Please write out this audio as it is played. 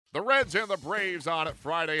The Reds and the Braves on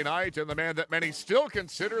Friday night, and the man that many still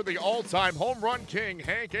consider the all-time home run king,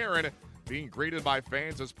 Hank Aaron, being greeted by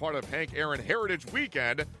fans as part of Hank Aaron Heritage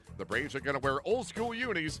Weekend. The Braves are going to wear old-school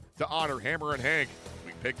unis to honor Hammer and Hank.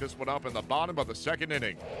 We pick this one up in the bottom of the second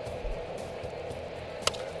inning.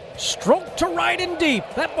 Stroke to right and deep.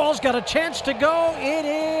 That ball's got a chance to go. It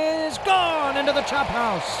is gone into the chop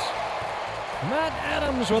house. Matt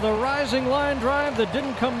Adams with a rising line drive that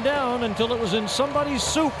didn't come down until it was in somebody's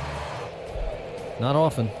soup. Not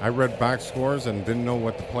often. I read box scores and didn't know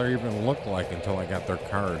what the player even looked like until I got their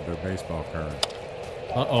card, their baseball card.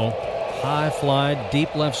 Uh-oh. High fly,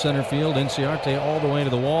 deep left center field. Inciarte all the way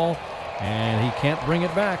to the wall, and he can't bring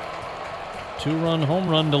it back. Two-run home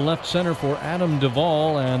run to left center for Adam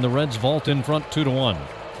Duvall, and the Reds vault in front 2-1.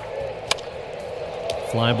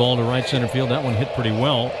 Fly ball to right center field. That one hit pretty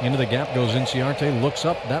well. Into the gap goes Inciarte. Looks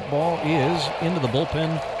up. That ball is into the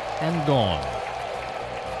bullpen and gone.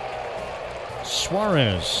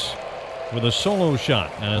 Suarez with a solo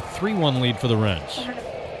shot and a 3-1 lead for the Reds.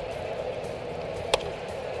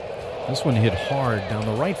 This one hit hard down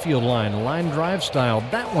the right field line drive style.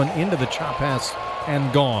 That one into the chop house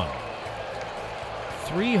and gone.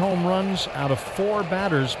 3 home runs out of 4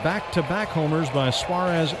 batters. Back-to-back homers by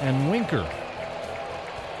Suarez and Winker.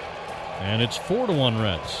 And it's 4-1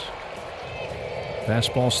 Reds.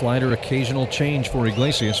 Fastball, slider, occasional change for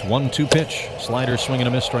Iglesias. 1-2 pitch. Slider, swing and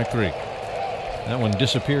a miss, strike 3. That one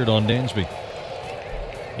disappeared on Dansby.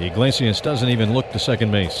 Iglesias doesn't even look to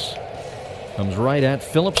second base. Comes right at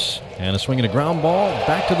Phillips, and a swing and a ground ball.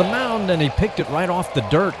 Back to the mound, and he picked it right off the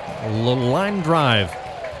dirt. A little line drive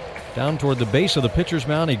down toward the base of the pitcher's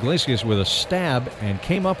mound. Iglesias with a stab and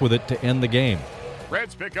came up with it to end the game.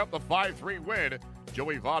 Reds pick up the 5-3 win.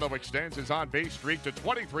 Joey Votto extends his on-base streak to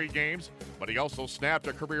 23 games, but he also snapped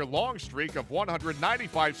a career-long streak of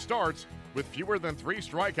 195 starts with fewer than 3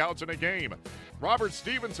 strikeouts in a game. Robert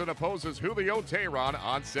Stevenson opposes Julio Teheran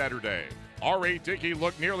on Saturday. R.A. Dickey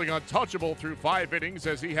looked nearly untouchable through 5 innings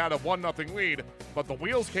as he had a 1-0 lead, but the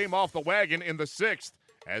wheels came off the wagon in the 6th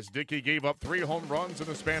as Dickey gave up 3 home runs in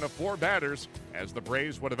the span of 4 batters as the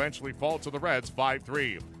Braves would eventually fall to the Reds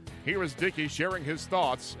 5-3. Here is Dickey sharing his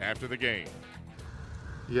thoughts after the game.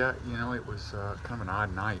 Yeah, it was kind of an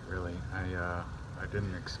odd night, really. I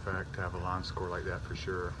didn't expect to have a line score like that for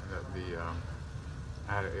sure.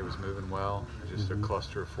 It was moving well. Just a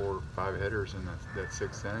cluster of 4 or 5 hitters in that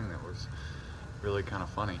 6th inning that was really kind of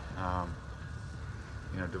funny.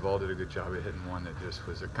 Duvall did a good job of hitting one that just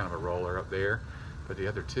was a kind of a roller up there, but the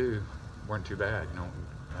other 2 weren't too bad.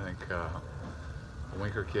 I think the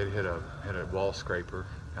Winker kid hit a wall scraper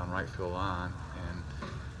down right field line, and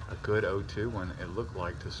a good 0-2 one, it looked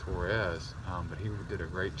like, to Suarez, but he did a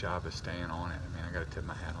great job of staying on it. I mean, I got to tip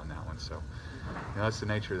my hat on that one. So, that's the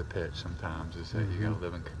nature of the pitch sometimes, is that you got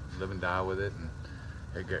to live and die with it, and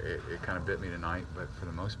it kind of bit me tonight, but for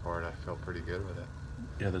the most part, I felt pretty good with it.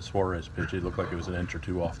 Yeah, the Suarez pitch, it looked like it was an inch or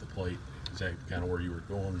 2 off the plate. Is that kind of where you were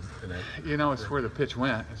going? It's where the pitch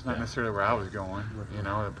went. It's not necessarily where I was going.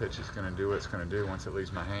 The pitch is going to do what it's going to do once it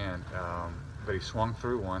leaves my hand. But he swung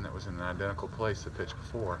through one that was in an identical place the pitch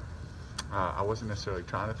before. I wasn't necessarily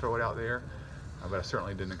trying to throw it out there, but I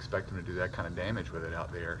certainly didn't expect him to do that kind of damage with it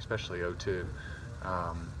out there, especially 0-2.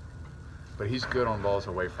 But he's good on balls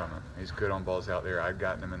away from him. He's good on balls out there. I'd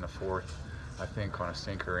gotten him in the 4th, I think, on a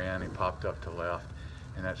sinker in. He popped up to left,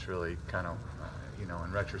 and that's really kind of,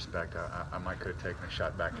 in retrospect, I might could have taken a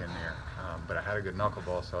shot back in there. But I had a good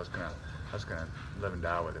knuckleball, so I was gonna live and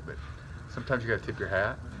die with it. But sometimes you got to tip your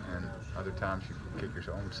hat, and other times you can kick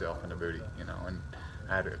your own self in the booty, and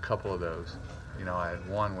I had a couple of those. I had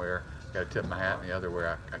one where I got to tip my hat, and the other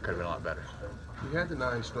where I could have been a lot better. You had the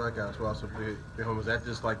 9 strikeouts, well, so was that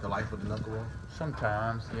just like the life of the knuckleball?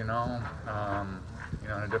 Sometimes, in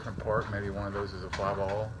a different park, maybe one of those is a fly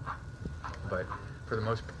ball, but for the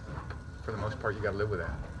most part, you got to live with that.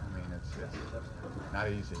 I mean, it's not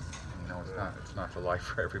easy. It's not the life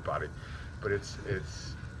for everybody, but it's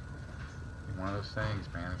one of those things,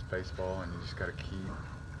 man. It's baseball, and you just got to keep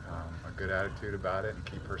a good attitude about it and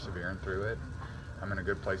keep persevering through it. I'm in a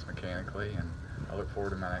good place mechanically, and I look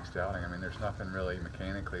forward to my next outing. I mean, there's nothing really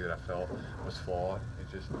mechanically that I felt was flawed.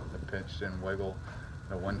 It just, the pitch didn't wiggle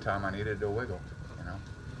the one time I needed it to wiggle,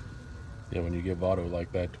 Yeah, when you give Votto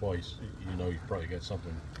like that twice, you probably got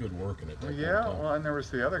something good working at that. Yeah, well, and there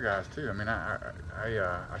was the other guys too. I mean,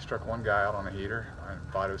 I struck one guy out on a heater on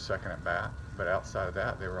Votto's second at bat, but outside of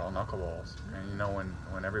that, they were all knuckleballs. And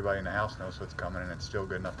when everybody in the house knows what's coming and it's still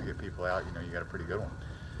good enough to get people out, you got a pretty good one.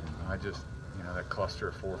 I just, that cluster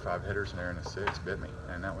of 4 or 5 hitters in there in the 6 bit me,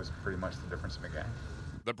 and that was pretty much the difference in the game.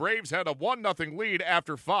 The Braves had a 1-0 lead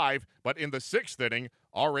after 5, but in the 6th inning,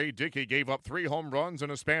 R.A. Dickey gave up 3 home runs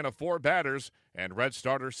in a span of 4 batters, and Red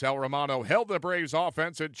starter Sal Romano held the Braves'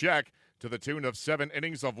 offense in check to the tune of 7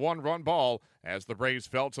 innings of 1-run ball as the Braves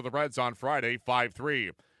fell to the Reds on Friday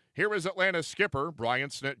 5-3. Here is Atlanta skipper Brian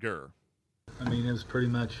Snitger. I mean, it was pretty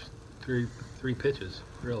much three pitches,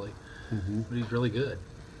 really. But he's really good.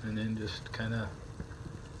 And then just kind of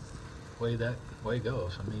way it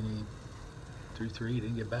goes. I mean, he threw 3,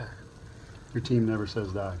 didn't get back. Your team never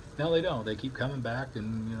says die. No, they don't. They keep coming back,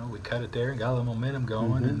 and, you know, we cut it there and got a little momentum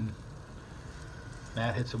going. And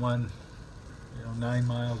Matt hits the one, 9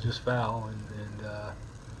 miles just foul. And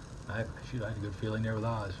I had a good feeling there with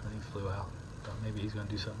Oz when he flew out. Thought maybe he's going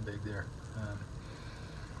to do something big there.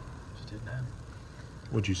 Just didn't happen.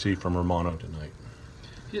 What'd you see from Romano tonight?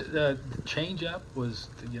 Yeah, the change-up was,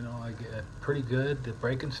 pretty good. The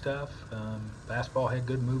breaking stuff. Fastball had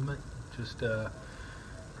good movement. Just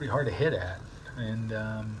pretty hard to hit at. And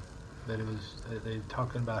but it was they were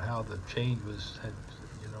talking about how the change had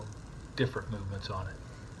different movements on it.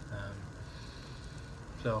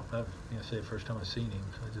 So I say the first time I seen him,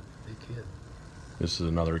 so he's a big kid. This is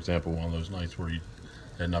another example of one of those nights where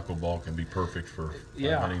that knuckleball can be perfect for 5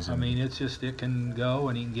 innings. I mean, it's just, it can go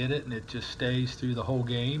and he can get it and it just stays through the whole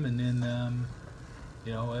game. And then,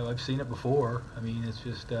 I've seen it before. I mean, it's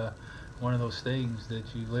just one of those things that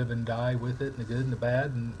you live and die with it, and the good and the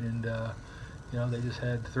bad. And they just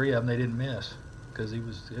had 3 of them they didn't miss because it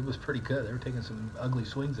was pretty good. They were taking some ugly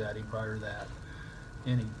swings at him prior to that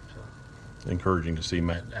inning. So. Encouraging to see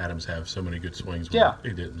Matt Adams have so many good swings when Yeah, he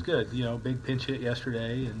didn't. It's good. Big pinch hit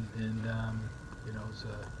yesterday, and it was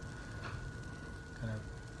kind of,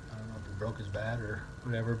 I don't know if he broke his bat or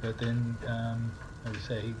whatever, but then, like I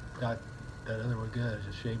say, he got that other one good.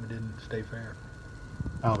 It's a shame it didn't stay fair.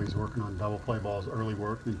 Albie's working on double play balls, early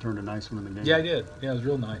work, and he turned a nice one in the game. Yeah, I did. Yeah, it was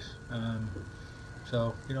real nice.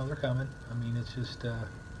 So, they're coming. I mean, it's just, like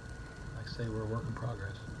I say, we're a work in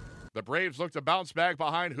progress. The Braves look to bounce back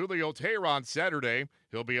behind Julio Teheran Saturday.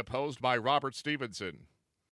 He'll be opposed by Robert Stevenson.